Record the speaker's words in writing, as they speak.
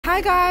Hi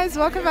guys,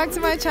 welcome back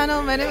to my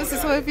channel. My name is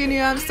Siswa. If you're new,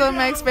 I'm still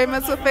my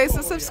experimental face, so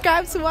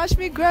subscribe to watch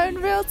me grow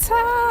in real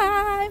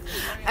time.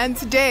 And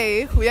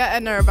today we are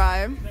at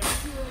Narabai.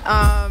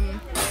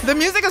 The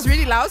music is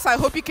really loud, so I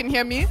hope you can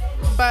hear me.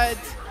 But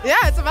yeah,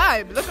 it's a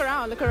vibe. Look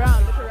around, look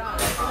around, look around.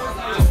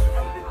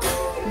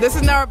 This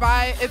is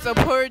Narabai. It's a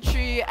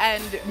poetry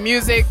and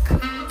music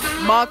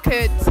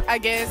market, I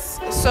guess,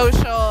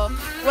 social,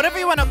 whatever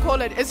you want to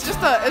call it. It's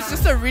just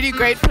a really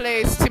great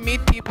place to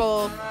meet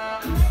people.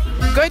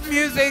 Good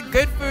music,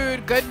 good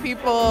food, good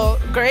people,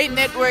 great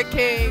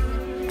networking,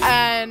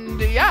 and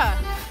yeah,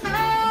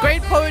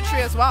 great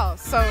poetry as well.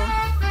 So,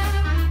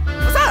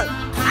 what's up?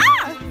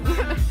 Ah!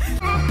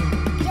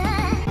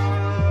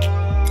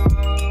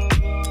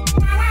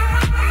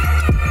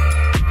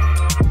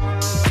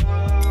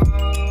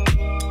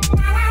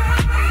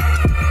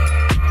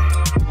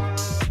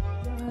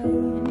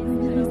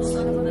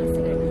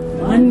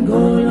 One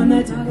goal on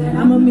the target,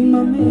 I'ma meet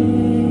my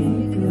maker.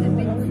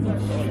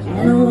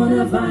 And I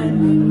wanna find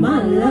me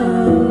my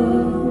love.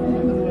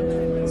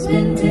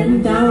 Spend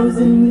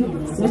 10,000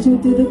 years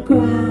searching through the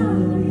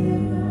crowd,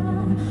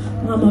 yeah.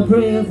 Mama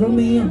pray for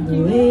me on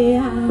the way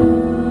out.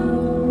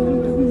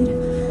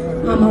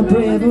 Mama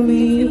pray for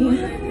me.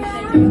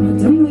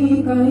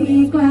 Unatamwika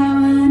wikwa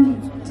wani,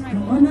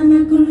 tukamona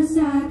na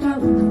kulusaka.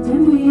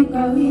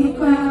 Unatamwika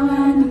wikwa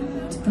wani,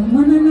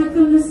 tukamona na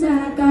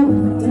kulusaka.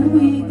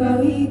 Unatamwika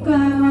wikwa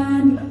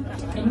wani,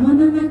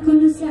 tukamona na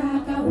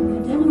kulusaka.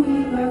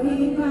 Unatamwika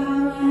wikwa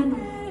wani,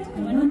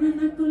 tukamona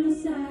na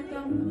kulusaka.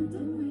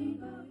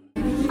 Unatamwika.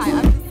 Hi,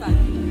 I'm the sun.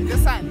 The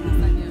sun?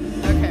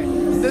 Yeah. Okay,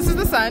 this is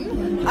the sun.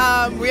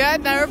 We are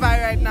at Narabai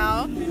right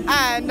now,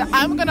 and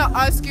I'm gonna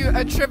ask you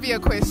a trivia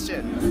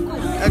question.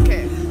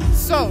 Okay,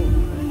 so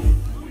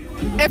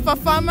if a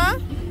farmer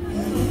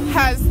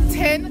has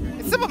 10,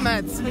 it's simple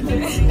maths.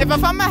 If a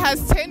farmer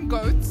has 10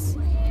 goats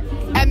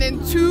and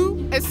then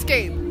 2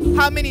 escape,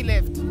 how many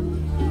left?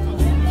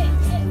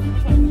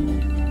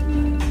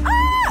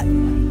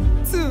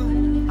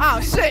 2. Oh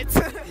shit.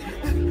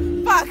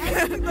 Fuck.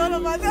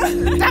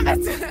 Damn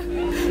it.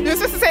 You're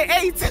supposed to say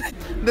 8.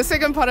 The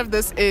second part of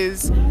this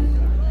is,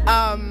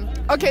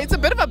 okay, it's a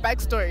bit of a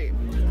backstory.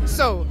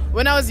 So,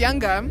 when I was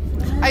younger,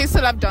 I used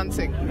to love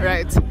dancing,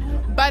 right?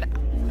 But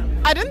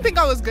I didn't think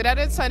I was good at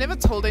it, so I never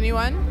told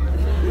anyone.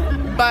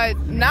 But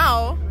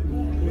now,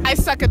 I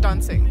suck at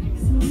dancing.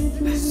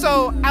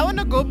 So, I want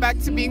to go back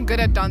to being good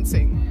at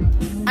dancing.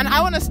 And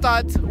I want to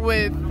start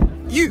with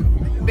you,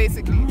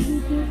 basically.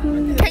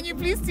 Can you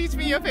please teach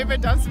me your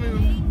favorite dance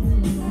move?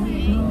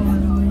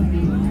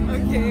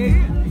 Okay.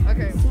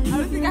 Okay. I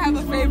don't think I have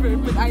a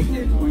favorite, but I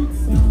can.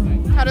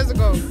 How does it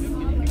go?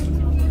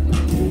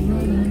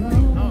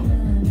 Oh.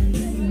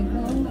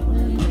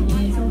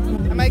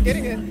 Am I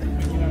getting it?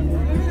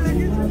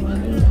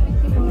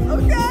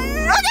 Okay.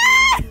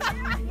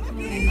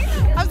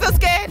 Okay! I'm so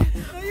scared.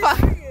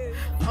 Fuck.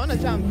 I want to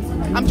jump.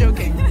 I'm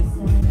joking.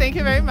 Thank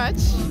you very much.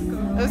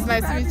 It was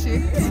nice to meet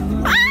you.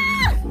 Ah!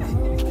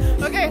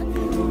 Okay.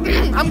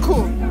 I'm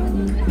cool.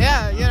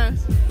 Yeah, you know.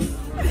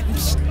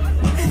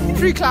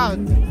 Free cloud.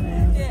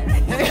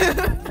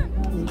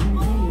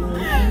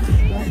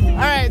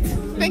 Alright,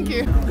 thank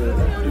you.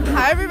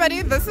 Hi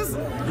everybody, this is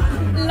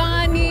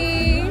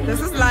Lani.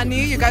 This is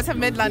Lani. You guys have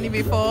met Lani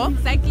before.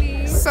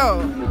 Exactly.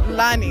 So,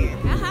 Lani,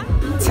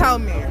 tell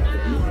me,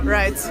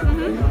 right?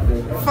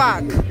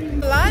 Fuck.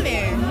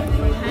 Lani,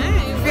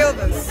 feel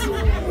this.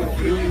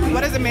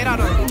 What is it made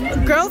out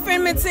of?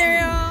 Girlfriend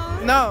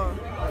material. No.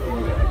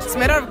 It's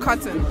made out of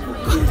cotton.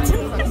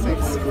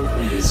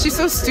 She's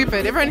so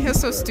stupid. Everyone here's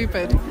so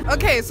stupid.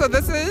 Okay, so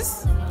this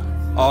is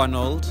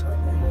Arnold.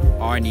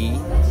 Arnie.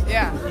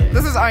 Yeah,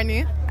 this is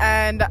Arnie.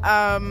 And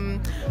I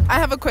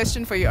have a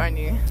question for you,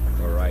 Arnie.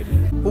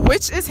 Alrighty.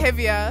 Which is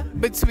heavier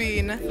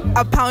between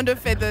a pound of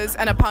feathers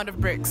and a pound of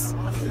bricks?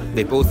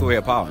 They both weigh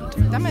a pound.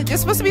 Damn it, you're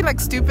supposed to be like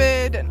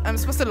stupid. I'm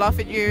supposed to laugh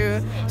at you.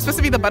 You're supposed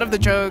to be the butt of the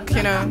joke,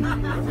 you know.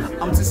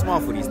 I'm too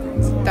smart for these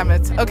things. Damn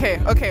it. Okay,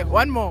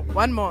 one more.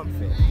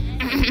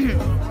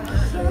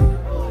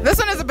 This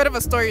one is a bit of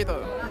a story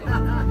though.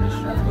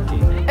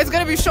 It's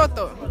gonna be short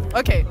though.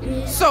 Okay,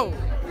 so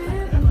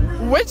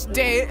which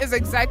day is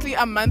exactly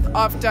a month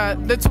after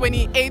the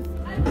 28th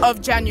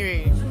of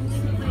January?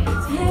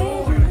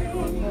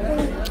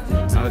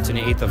 It's not the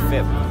 28th of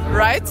Feb.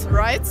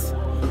 Right?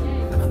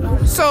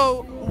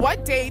 So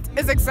what date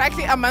is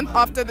exactly a month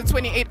after the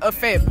 28th of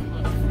Feb?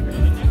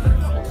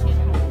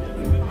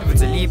 If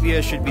it's a leap year,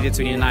 it should be the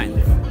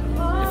 29th.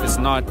 If it's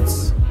not,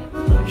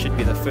 it should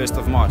be the 1st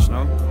of March,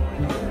 no?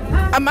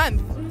 A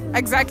month.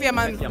 Exactly a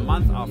month. Like a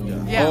month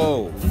after. Yeah.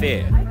 Oh,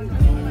 fair.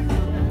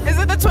 Is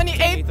it the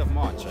 28th 8th of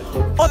March, I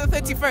think. or the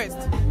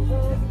 31st?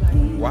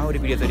 Why would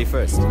it be the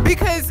 31st?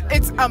 Because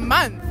it's a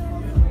month.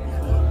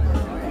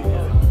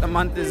 The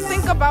month is...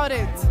 Think about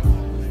it.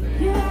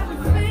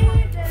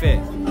 Fair.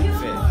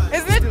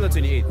 Is It's it? still the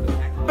 28th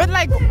though. But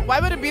like, why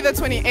would it be the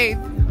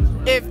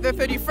 28th if the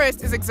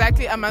 31st is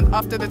exactly a month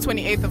after the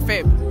 28th of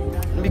Feb?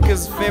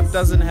 Because Feb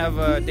doesn't have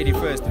a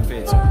 31st in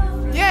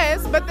Feb.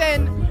 Yes, but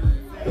then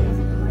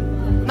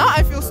now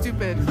I feel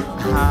stupid.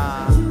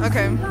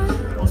 Okay.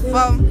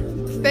 Well,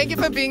 thank you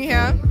for being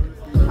here.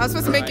 I was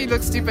supposed to make you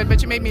look stupid,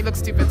 but you made me look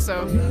stupid,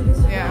 so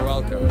yeah. You're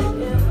welcome.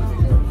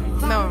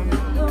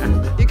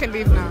 No. You can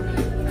leave now.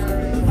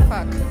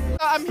 Fuck. So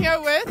I'm here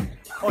with,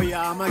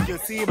 Oyama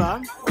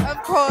Josiba.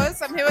 of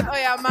course, I'm here with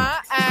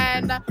Oyama.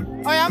 And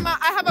Oyama,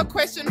 I have a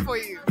question for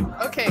you.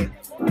 Okay.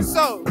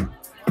 So,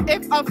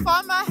 if a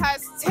farmer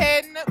has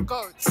 10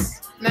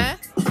 goats, né?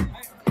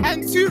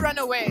 And 2 run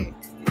away,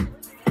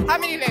 how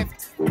many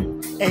left?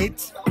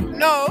 8.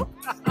 No.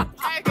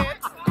 Try again.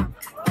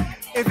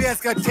 If he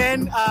has got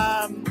 10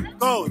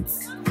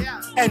 goats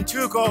Yeah. and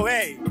 2 go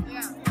away,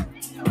 Yeah.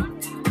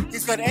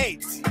 he's got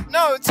 8.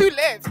 No, 2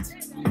 left.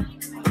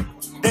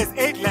 There's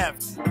 8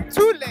 left.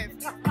 2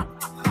 left.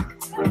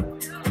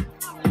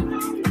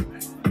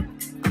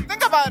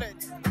 Think about it.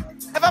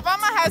 If a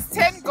farmer has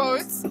 10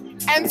 goats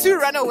and 2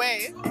 run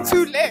away,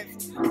 2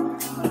 left.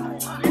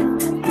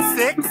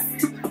 6.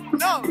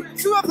 No,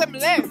 2 of them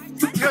left.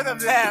 2 of them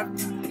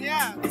left.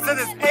 Yeah. So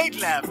there's 8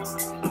 left.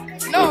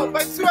 No,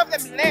 but 2 of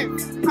them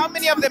left. How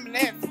many of them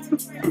left?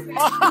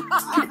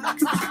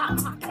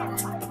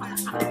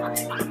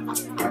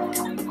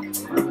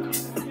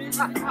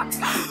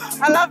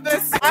 I love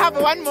this. I have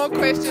one more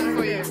question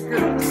for you.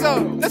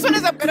 So, this one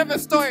is a bit of a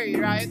story,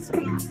 right?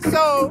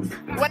 So,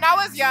 when I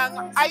was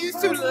young, I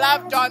used to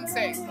love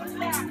dancing.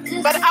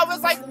 But I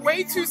was like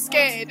way too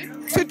scared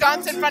to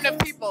dance in front of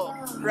people,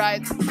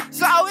 right?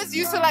 So I always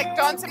used to like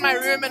dance in my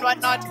room and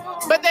whatnot.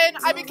 But then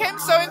I became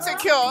so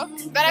insecure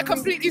that I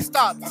completely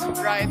stopped,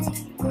 right?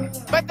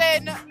 But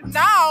then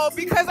now,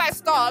 because I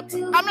stopped,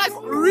 I'm like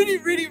really,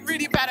 really,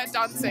 really bad at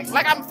dancing.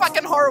 Like I'm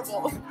fucking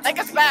horrible. Like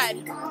it's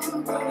bad.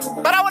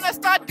 But I want to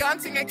start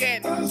dancing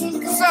again.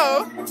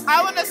 So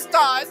I want to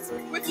start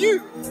with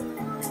you.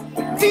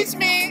 Teach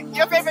me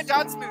your favorite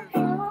dance move.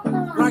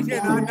 Right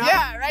here, now.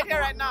 Yeah, right here,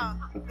 right now.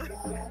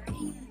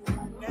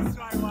 Let's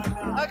try one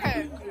now.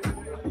 Okay.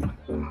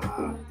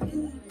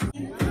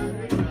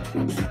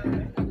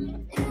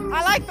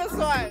 I like this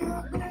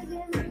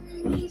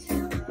one.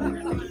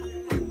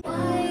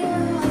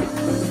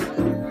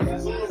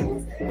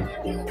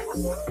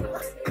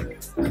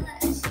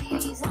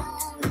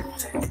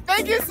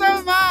 Thank you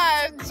so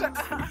much.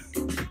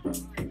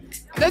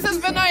 This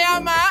is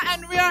Oyama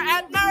and we are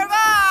at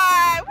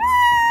Narva.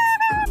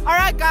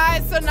 Alright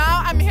guys, so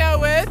now I'm here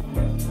with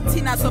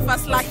Tina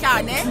Sofas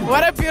Lachane.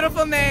 what a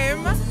beautiful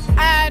name.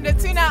 And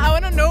Tina, I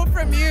want to know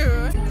from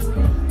you,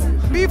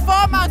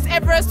 before Mount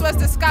Everest was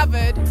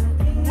discovered,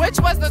 which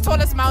was the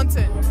tallest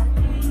mountain?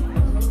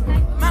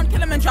 Mount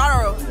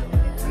Kilimanjaro.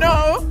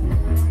 No.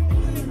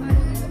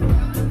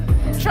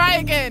 Try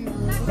again.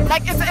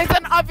 Like it's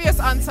an obvious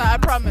answer, I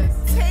promise.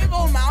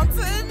 Table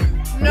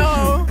Mountain.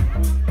 No.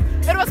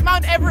 It was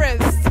Mount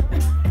Everest.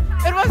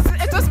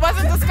 It just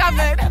wasn't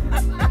discovered.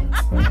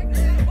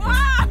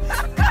 Wow.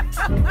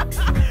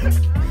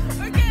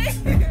 Okay.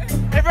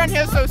 Everyone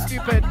here is so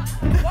stupid.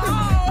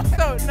 Wow.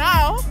 So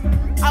now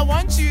I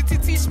want you to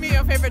teach me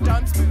your favorite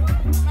dance move.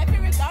 My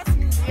favorite dance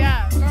move.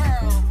 Yeah.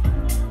 Girl.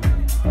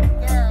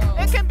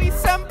 It can be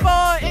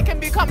simple, it can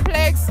be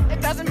complex,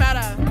 it doesn't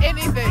matter.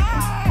 Anything.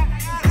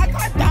 I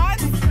can't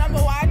dance, number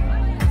 1.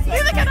 So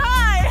Neither can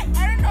I.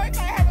 I don't know if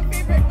I have a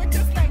favorite, but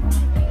just like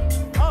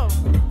Oh.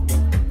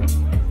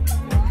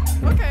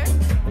 Okay.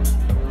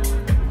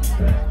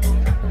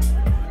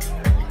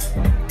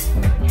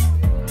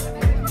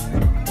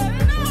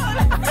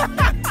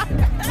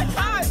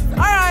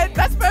 Alright,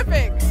 that's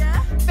perfect.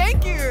 Yeah.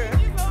 Thank you.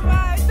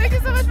 Thank you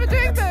so much for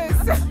doing this.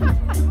 This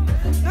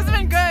has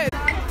been good.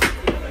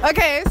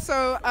 Okay,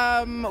 so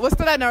we're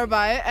still at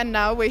Narbai and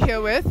now we're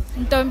here with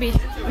Ntombi.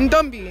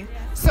 Ntombi.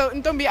 So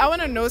Ntombi, I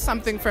want to know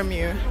something from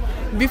you.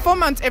 Before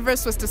Mount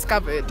Everest was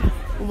discovered,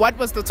 what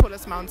was the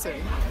tallest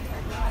mountain?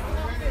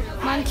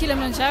 Mount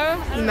Kilimanjaro?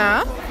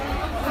 Nah,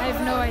 I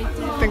have no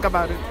idea. think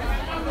about it.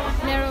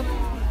 Narrowby?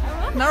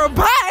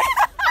 Narbai!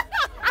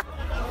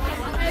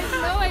 I have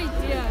no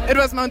idea. It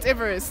was Mount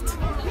Everest.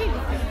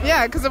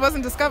 Yeah, because it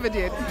wasn't discovered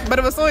yet, but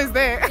it was always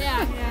there.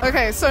 Yeah.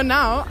 Okay, so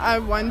now I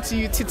want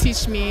you to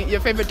teach me your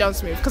favorite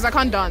dance move because I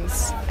can't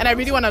dance and I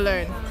really want to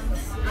learn.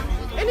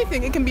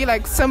 Anything, it can be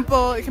like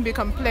simple, it can be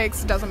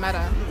complex, it doesn't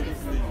matter.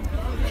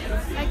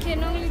 I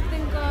can only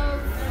think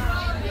of...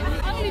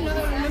 I don't even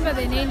remember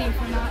the nene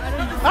for now. I don't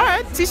know.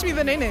 Alright, teach me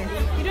the nene.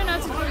 You don't know how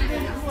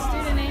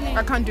to do the nene.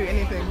 I can't do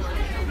anything.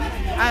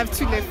 I have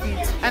 2 left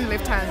feet and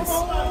left hands.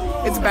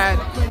 It's bad.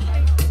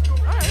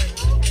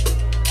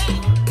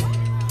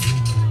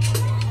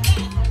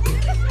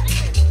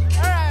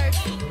 Alright,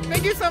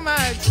 thank you so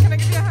much. Can I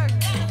give you a hug?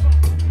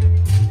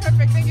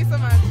 Perfect, thank you so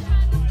much.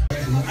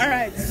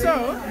 Alright,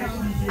 so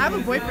I have a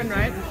boyfriend,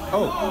 right?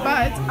 Oh.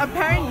 But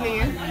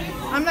apparently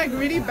I'm like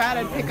really bad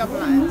at pickup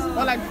lines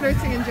or like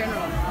flirting in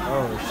general.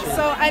 Oh, shit.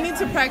 So I need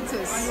to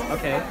practice.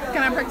 Okay.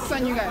 Can I practice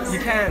on you guys? You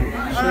can. Sure.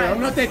 Alright. I'm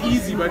not that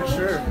easy, but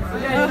sure.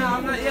 Yeah,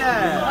 I'm not.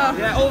 Yeah.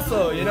 Yeah.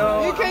 Also, You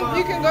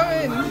can go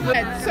in.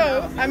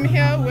 So I'm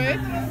here with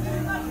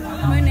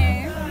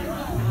Monet.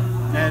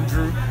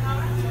 Andrew.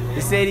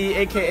 The Sadie,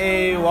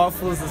 aka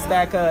Waffles the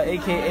Stacker,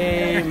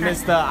 aka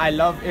Mr. I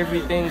love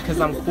everything because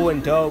I'm cool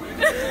and dope,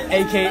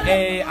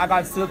 aka I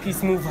got silky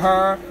smooth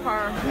hair,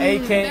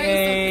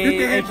 aka,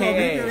 you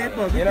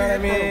know what I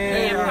mean?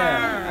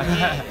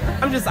 Yeah.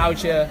 I'm just out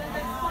here.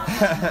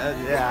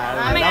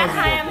 Yeah. Oh my god,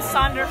 hi, I'm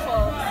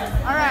Sonderful.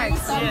 Alright.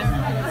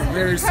 Yeah.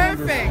 Very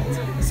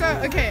Perfect. So,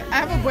 okay, I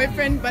have a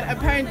boyfriend, but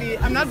apparently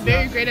I'm not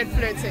very great at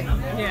flirting.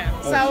 Yeah.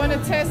 So I want to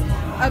test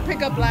a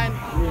pickup line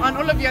on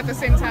all of you at the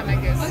same time, I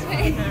guess.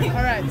 Okay.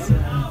 Alright.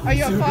 Are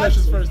you a Who fart?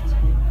 blushes first?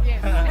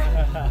 Yes.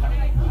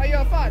 Are you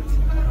a fart?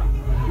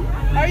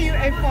 Are you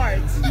a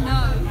fart?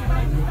 No.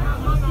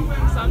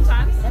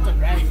 Sometimes. That's a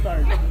bad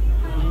start.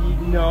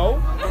 No.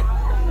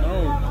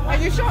 Are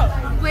you sure?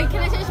 Wait,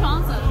 can I change my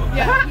answer?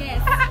 Yeah.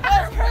 Yes.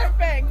 Oh,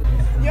 perfect.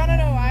 You wanna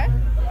know why?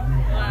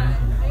 Why?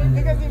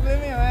 Because you blew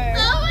me away.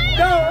 You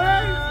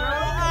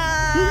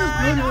just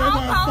blew me away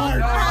by a fart.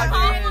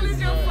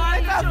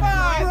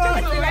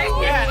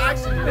 Yeah,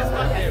 actually, that's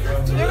my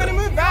favorite. You're gonna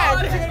move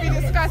back. You're gonna be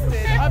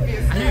disgusted,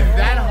 obviously. He's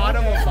that hot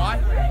of a fart?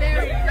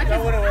 That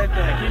would have went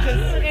there. He just,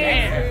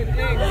 damn.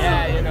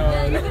 Yeah, you know,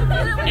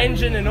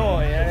 engine and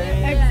all,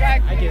 yeah.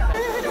 Exactly. I get that.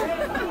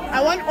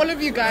 I want all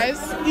of you guys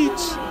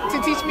each to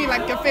teach me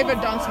like your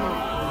favorite dance move,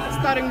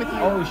 starting with you.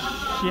 Oh,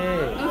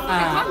 shit.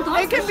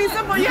 It can be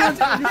simple. You have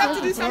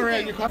to do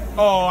something.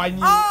 Oh, I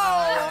knew.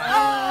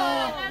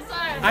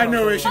 I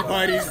know where she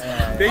parties.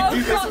 They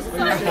do this.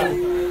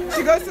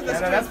 She goes to the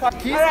That's strip.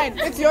 fine. All right,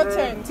 it's your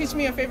turn. Teach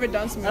me your favorite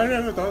dance I move. don't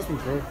have a dance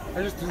move, bro.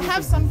 I just do this.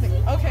 Have something.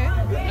 Okay.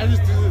 I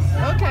just do this.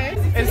 Okay.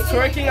 Is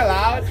twerking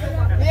allowed?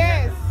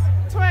 Yes.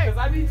 Twerk.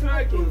 I be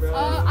twerking, bro.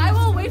 I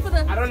will wait for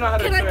the. I don't know how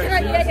to twerk.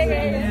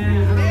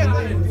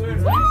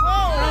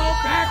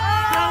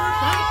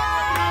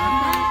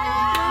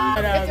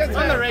 It's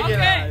on the regular.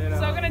 Okay, you know.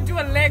 so I'm gonna do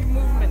a leg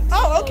movement.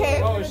 Oh,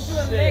 okay. Oh, Do a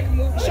shit. leg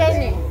movement. Show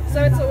me.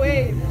 So it's a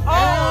wave.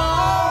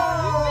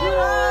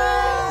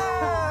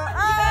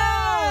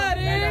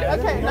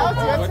 Okay, now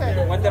it's your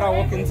turn. What did I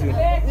walk into? You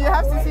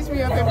have to teach me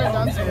your favorite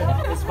dance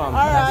move. It's fun.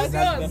 Alright.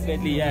 That's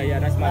definitely, yeah,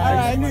 that's my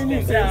Alright.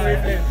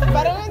 favorite.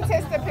 But I didn't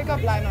test the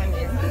pickup line on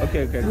you.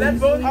 Okay.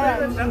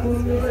 Alright.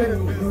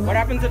 What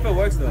happens if it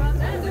works though?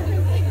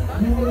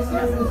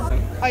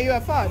 Are you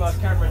a fart?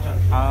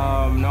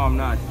 No, I'm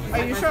not.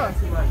 Are you sure?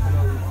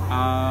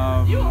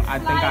 I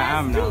think I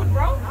am now.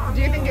 Do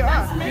you think you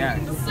are? Yeah.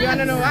 You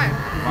wanna know why?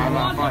 Why am I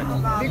a fart?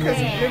 Because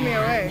you blew me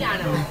away.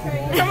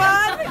 Come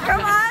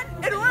on,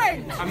 it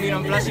worked. I mean,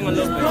 I'm blushing a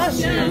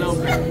little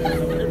bit.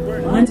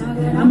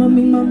 I'ma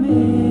meet my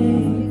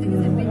maker,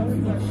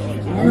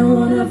 and I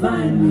wanna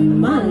find me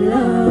my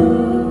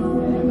love.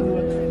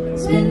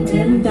 Spend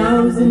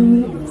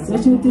 10,000 years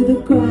searching through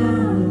the crowd.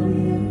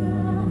 Yeah.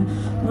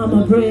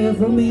 Mama, pray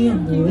for me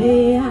on the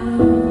way out.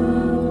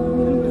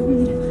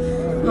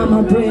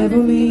 Mama, pray for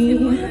me.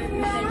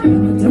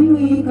 Come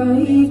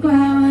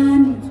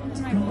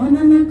on,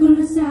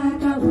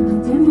 nakulusaka,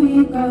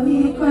 unatemwika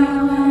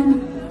wikawani.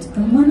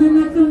 Come on,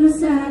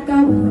 nakulusaka,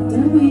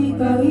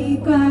 unatemwika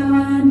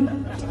wikawani.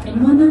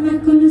 Come on,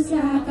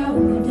 nakulusaka,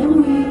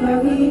 unatemwika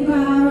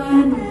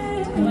wikawani.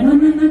 Come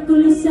on,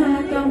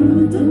 nakulusaka,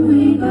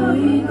 unatemwika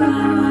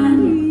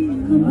wikawani.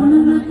 Come on,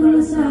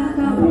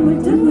 nakulusaka,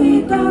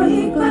 unatemwika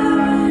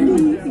wikawani.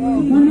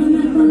 Come on,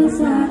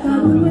 nakulusaka,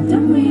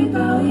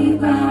 unatemwika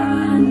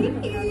wikawani.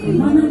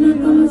 Come on,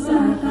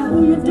 nakulusaka,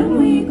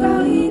 unatemwika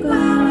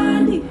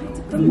wikawani.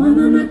 Come on,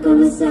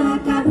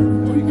 nakulusaka,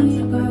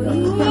 unatemwika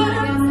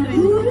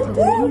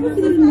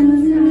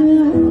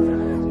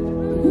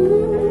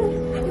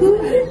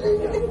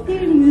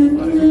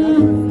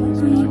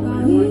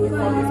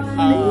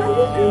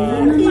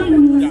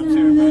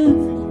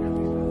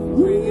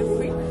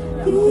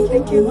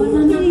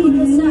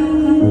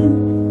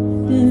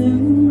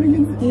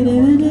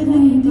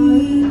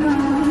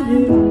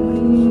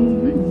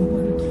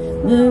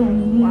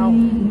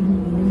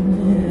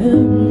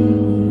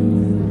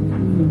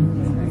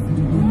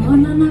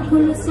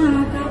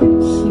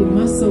Shit,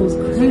 my soul's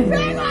crying.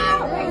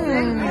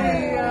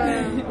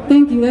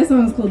 Thank you. That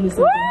song's called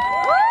Listen.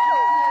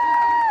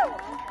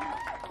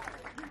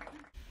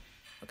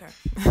 Okay.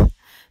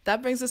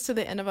 That brings us to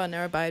the end of our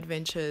Narrabri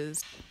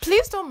adventures.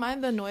 Please don't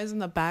mind the noise in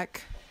the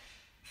back.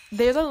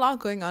 There's a lot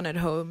going on at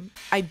home.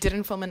 I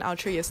didn't film an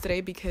outro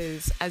yesterday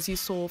because, as you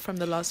saw from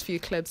the last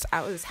few clips,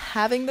 I was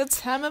having the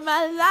time of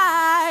my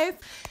life.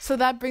 So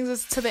that brings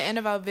us to the end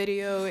of our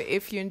video.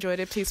 If you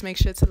enjoyed it, please make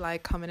sure to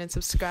like, comment, and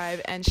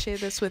subscribe, and share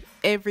this with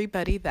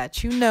everybody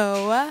that you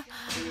know.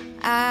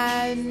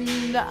 And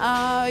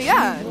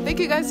yeah, thank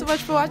you guys so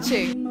much for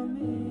watching.